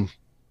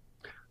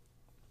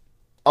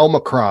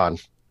 Omicron.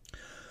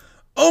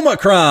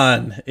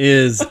 Omicron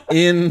is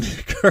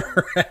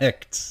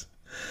incorrect.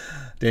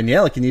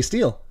 Daniela, can you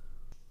steal?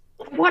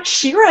 Watched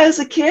She-Ra as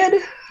a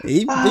kid.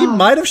 He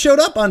might have showed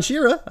up on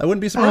She-Ra. I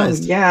wouldn't be Oh,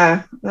 surprised.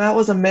 yeah. That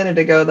was a minute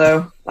ago,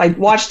 though. I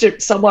watched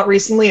it somewhat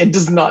recently and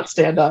does not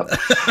stand up.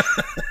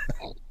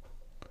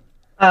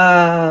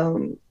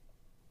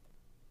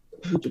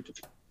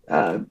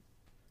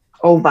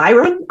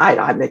 Oviron?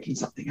 I'm making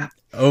something up.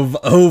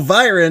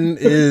 Oviron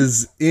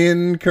is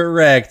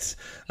incorrect.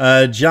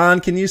 John,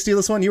 can you steal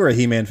this one? You were a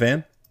He-Man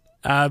fan.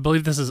 I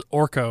believe this is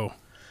Orko.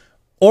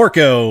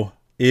 Orko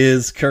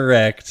is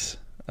correct.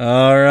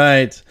 All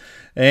right.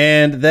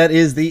 And that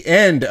is the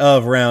end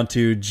of round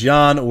 2.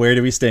 John, where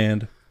do we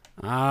stand?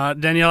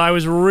 Danielle, I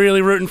was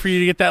really rooting for you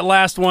to get that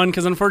last one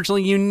because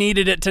unfortunately you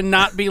needed it to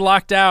not be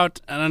locked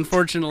out. And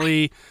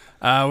unfortunately,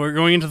 we're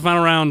going into the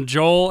final round.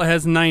 Joel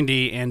has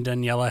 90 and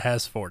Daniela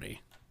has 40.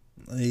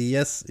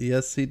 Yes,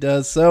 he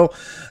does. So,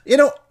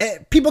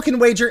 people can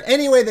wager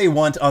any way they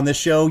want on this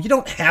show. You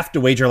don't have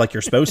to wager like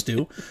you're supposed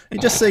to. You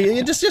just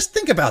say, just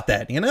think about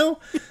that.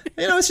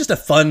 It's just a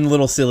fun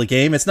little silly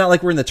game. It's not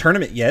like we're in the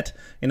tournament yet.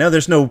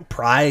 There's no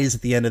prize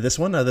at the end of this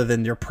one other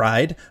than your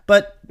pride.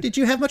 But did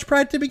you have much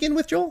pride to begin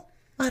with, Joel?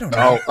 I don't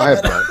know. Oh, I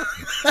have none.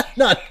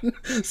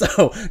 None.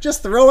 So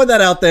just throwing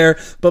that out there.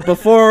 But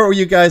before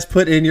you guys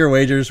put in your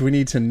wagers, we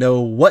need to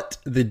know what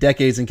the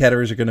decades and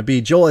categories are going to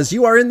be. Joel, as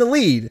you are in the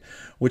lead,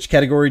 which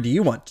category do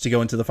you want to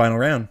go into the final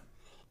round?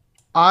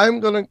 I'm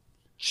going to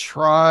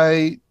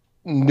try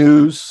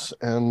news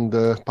and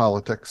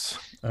politics.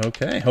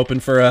 Okay. Hoping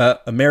for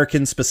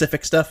American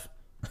specific stuff.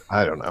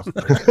 I don't know.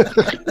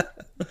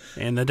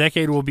 And the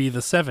decade will be the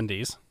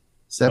 70s.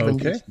 70s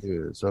Okay.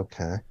 news.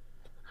 Okay.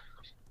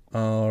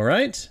 All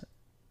right.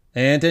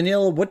 And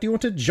Danielle, what do you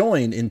want to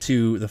join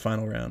into the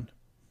final round?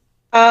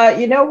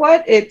 You know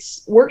what?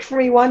 It's worked for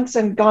me once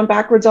and gone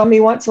backwards on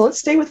me once, so let's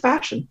stay with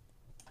fashion.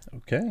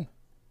 Okay.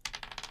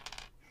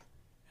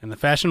 And the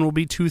fashion will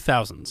be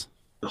 2000s.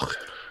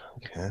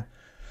 Okay.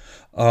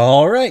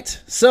 All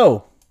right.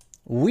 So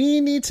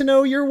we need to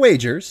know your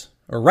wagers,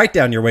 or write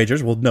down your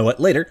wagers. We'll know it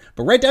later,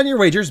 but write down your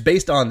wagers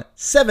based on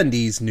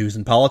 70s news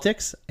and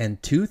politics and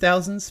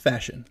 2000s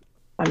fashion.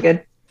 I'm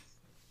good.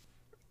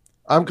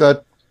 I'm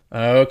good.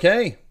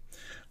 Okay.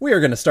 We are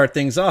going to start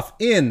things off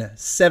in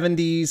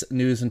 70s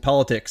news and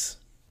politics.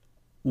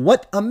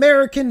 What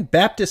American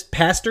Baptist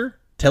pastor,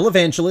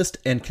 televangelist,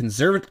 and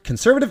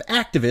conservative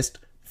activist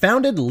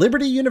founded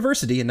Liberty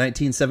University in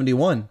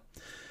 1971?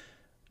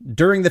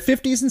 During the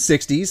 50s and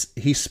 60s,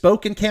 he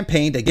spoke and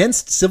campaigned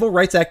against civil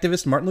rights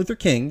activist Martin Luther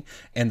King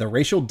and the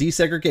racial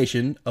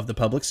desegregation of the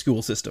public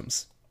school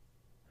systems.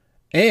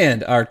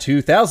 And our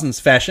 2000s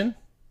fashion.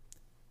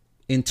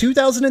 In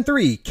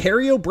 2003,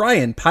 Carrie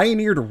O'Brien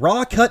pioneered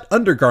raw-cut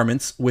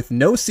undergarments with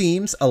no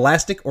seams,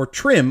 elastic, or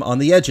trim on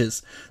the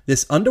edges.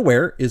 This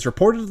underwear is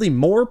reportedly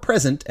more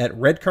present at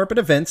red carpet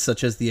events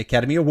such as the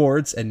Academy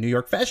Awards and New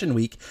York Fashion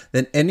Week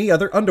than any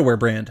other underwear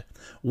brand.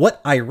 What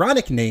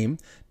ironic name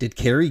did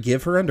Carrie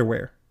give her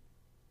underwear?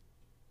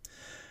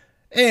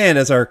 And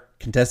as our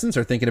contestants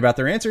are thinking about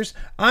their answers,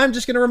 I'm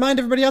just going to remind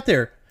everybody out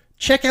there,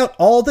 check out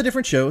all the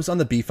different shows on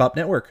the BFOP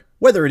network,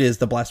 whether it is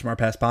the Blast from Our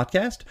Past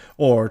podcast,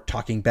 or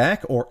Talking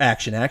Back, or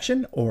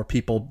Action, or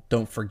People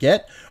Don't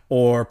Forget,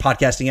 or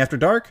Podcasting After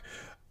Dark,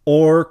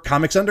 or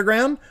Comics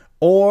Underground,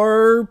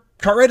 or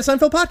Cartwright to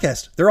Seinfeld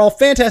podcast. They're all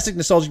fantastic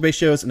nostalgic-based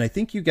shows, and I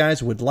think you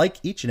guys would like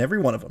each and every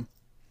one of them.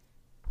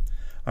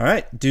 All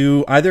right.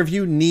 Do either of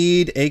you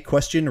need a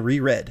question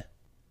reread?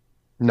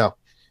 No.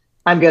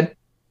 I'm good.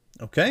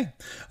 Okay.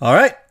 All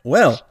right.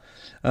 Well,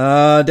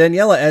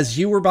 Daniela, as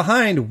you were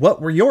behind,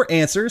 what were your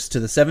answers to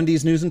the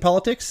 70s news and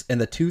politics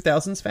and the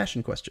 2000s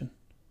fashion question?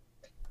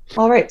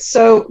 All right.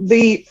 So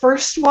the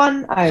first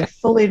one, I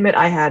fully admit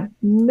I had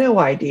no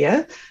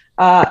idea.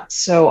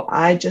 So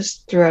I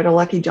just threw out a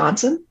Lucky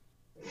Johnson.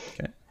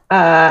 Okay.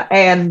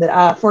 And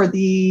for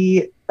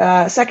the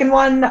second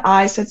one,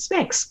 I said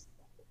Spanx.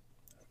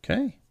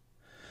 Okay.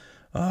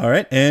 All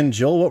right. And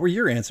Joel, what were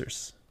your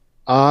answers?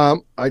 I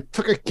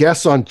took a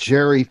guess on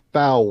Jerry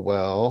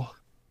Falwell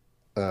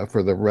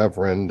for the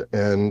Reverend,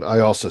 and I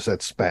also said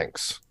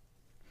Spanx.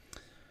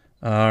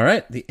 All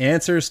right. The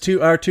answers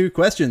to our two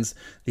questions.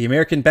 The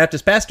American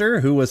Baptist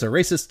pastor, who was a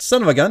racist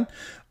son of a gun,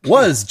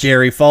 was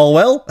Jerry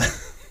Falwell.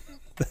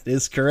 That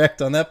is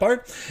correct on that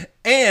part.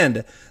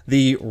 And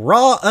the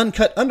raw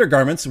uncut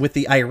undergarments with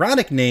the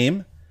ironic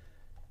name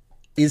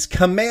is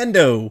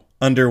Commando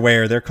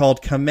underwear. They're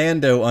called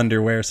Commando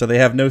underwear, so they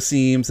have no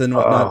seams and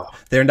whatnot. Oh.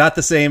 They're not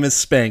the same as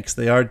Spanx.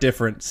 They are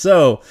different.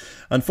 So,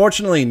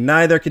 unfortunately,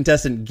 neither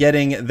contestant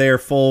getting their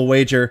full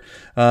wager.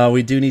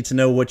 We do need to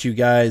know what you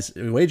guys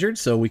wagered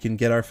so we can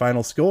get our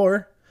final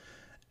score.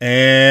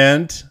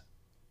 And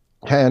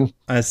 10.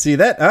 I see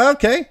that.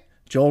 Okay.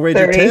 Joel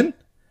wagered 30. 10.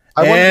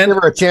 I wanted to And-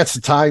 give her a chance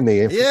to tie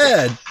me.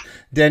 Yeah.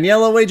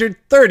 Daniela wagered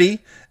 30,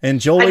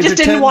 and Joel I wagered just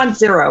didn't 10. want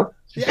 0.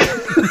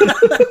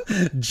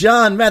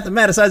 John,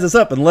 mathematicize us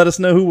up and let us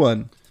know who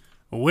won.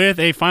 With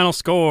a final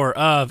score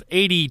of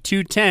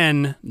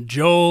 80-10,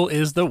 Joel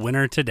is the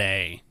winner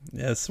today.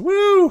 Yes.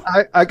 Woo.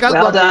 I got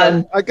Well lucky.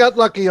 done. I got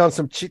lucky on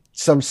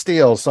some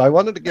steals, so I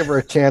wanted to give her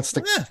a chance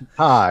to Yeah.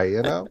 tie.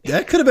 You know.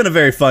 That could have been a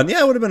very fun.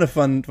 Yeah, it would have been a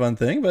fun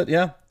thing. But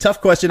yeah,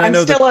 tough question. I I'm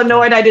know still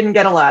annoyed I didn't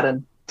get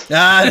Aladdin.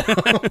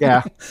 that.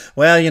 Yeah.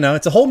 Well,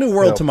 it's a whole new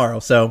world Yep. tomorrow.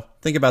 So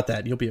think about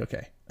that. You'll be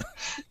okay.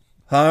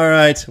 All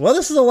right. Well,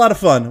 this is a lot of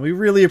fun. We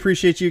really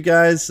appreciate you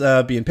guys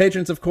being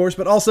patrons, of course,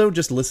 but also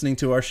just listening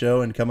to our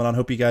show and coming on.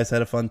 Hope you guys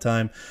had a fun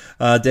time.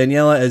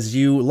 Daniela, as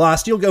you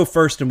lost, you'll go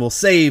first, and we'll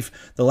save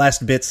the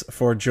last bits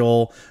for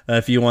Joel.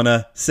 If you want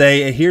to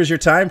say, here's your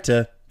time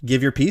to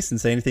give your piece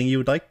and say anything you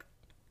would like.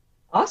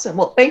 Awesome.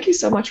 Well, thank you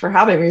so much for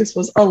having me. This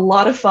was a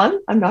lot of fun.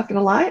 I'm not going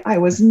to lie. I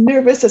was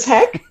nervous as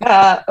heck,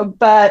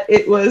 but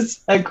it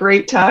was a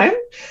great time.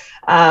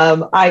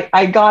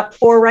 I got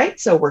 4 right,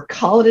 so we're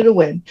calling it a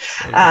win.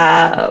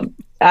 Other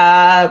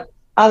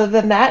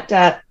than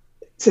that,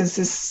 since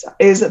this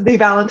is the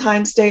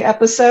Valentine's Day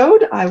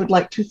episode, I would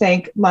like to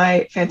thank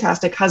my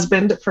fantastic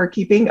husband for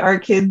keeping our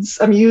kids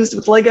amused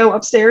with Lego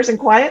upstairs and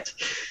quiet.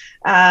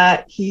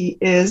 He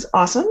is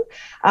awesome.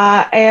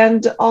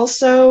 And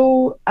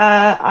also,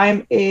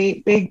 I'm a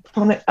big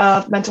proponent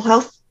of mental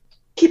health.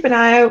 Keep an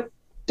eye out.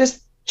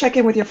 Just check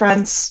in with your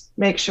friends.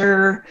 Make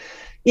sure,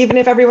 even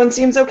if everyone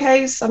seems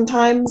okay,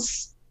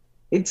 sometimes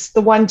it's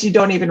the ones you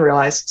don't even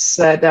realize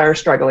that are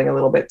struggling a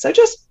little bit. So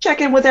just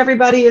check in with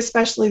everybody,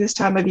 especially this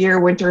time of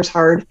year. Winter's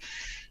hard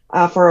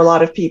for a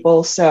lot of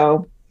people.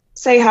 So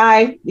say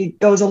hi. It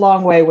goes a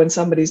long way when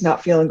somebody's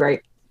not feeling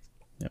great.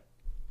 Yep,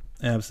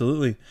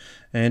 absolutely.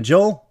 And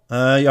Joel,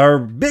 our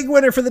big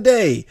winner for the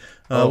day.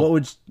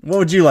 What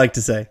would you like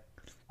to say?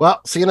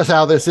 Well, seeing as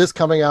how this is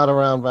coming out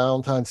around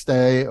Valentine's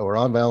Day or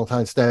on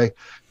Valentine's Day,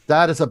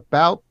 that is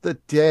about the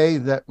day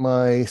that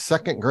my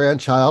second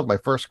grandchild, my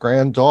first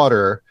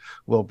granddaughter,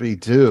 will be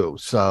due.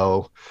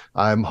 So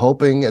I'm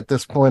hoping at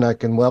this point I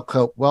can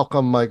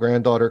welcome my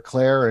granddaughter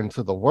Claire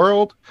into the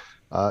world.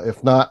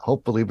 If not,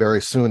 hopefully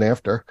very soon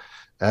after.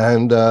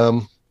 And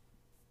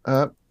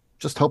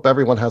just hope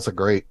everyone has a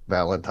great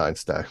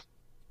Valentine's Day.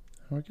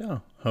 There we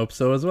go. Hope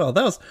so as well.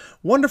 That was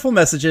wonderful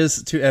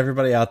messages to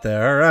everybody out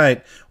there. All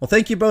right. Well,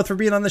 thank you both for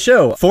being on the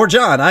show. For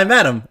John, I'm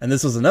Adam, and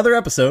this was another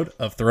episode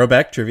of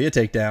Throwback Trivia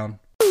Takedown.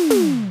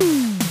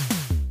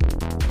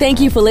 Thank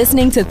you for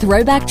listening to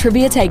Throwback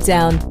Trivia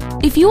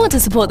Takedown. If you want to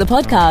support the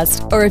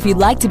podcast, or if you'd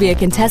like to be a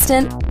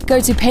contestant, go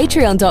to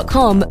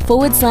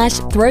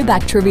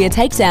patreon.com/Throwback Trivia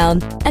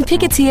Takedown and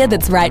pick a tier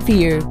that's right for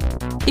you.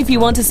 If you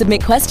want to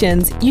submit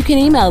questions, you can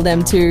email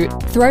them to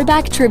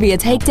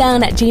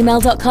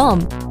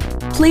throwbacktriviatakedown@gmail.com.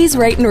 Please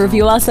rate and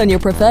review us on your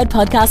preferred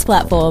podcast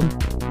platform.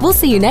 We'll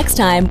see you next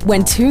time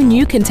when two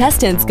new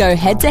contestants go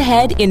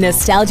head-to-head in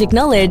nostalgic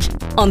knowledge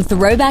on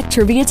Throwback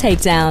Trivia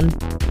Takedown.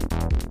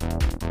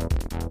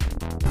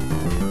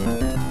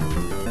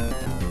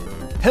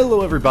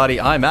 Hello everybody,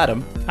 I'm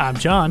Adam. I'm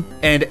John.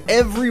 And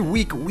every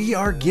week we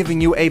are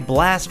giving you a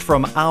blast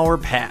from our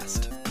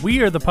past.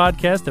 We are the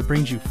podcast that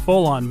brings you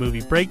full-on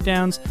movie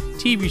breakdowns,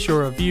 TV show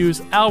reviews,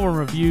 album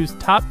reviews,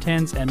 top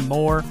 10s, and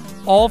more,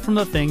 all from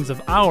the things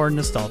of our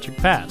nostalgic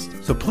past.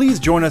 So please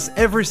join us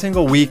every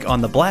single week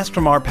on the Blast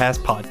from Our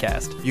Past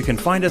podcast. You can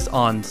find us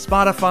on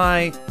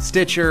Spotify,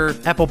 Stitcher,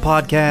 Apple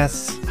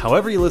Podcasts.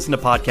 However you listen to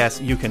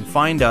podcasts, you can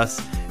find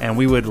us, and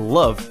we would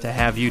love to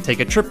have you take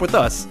a trip with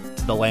us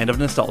to the land of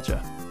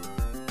nostalgia.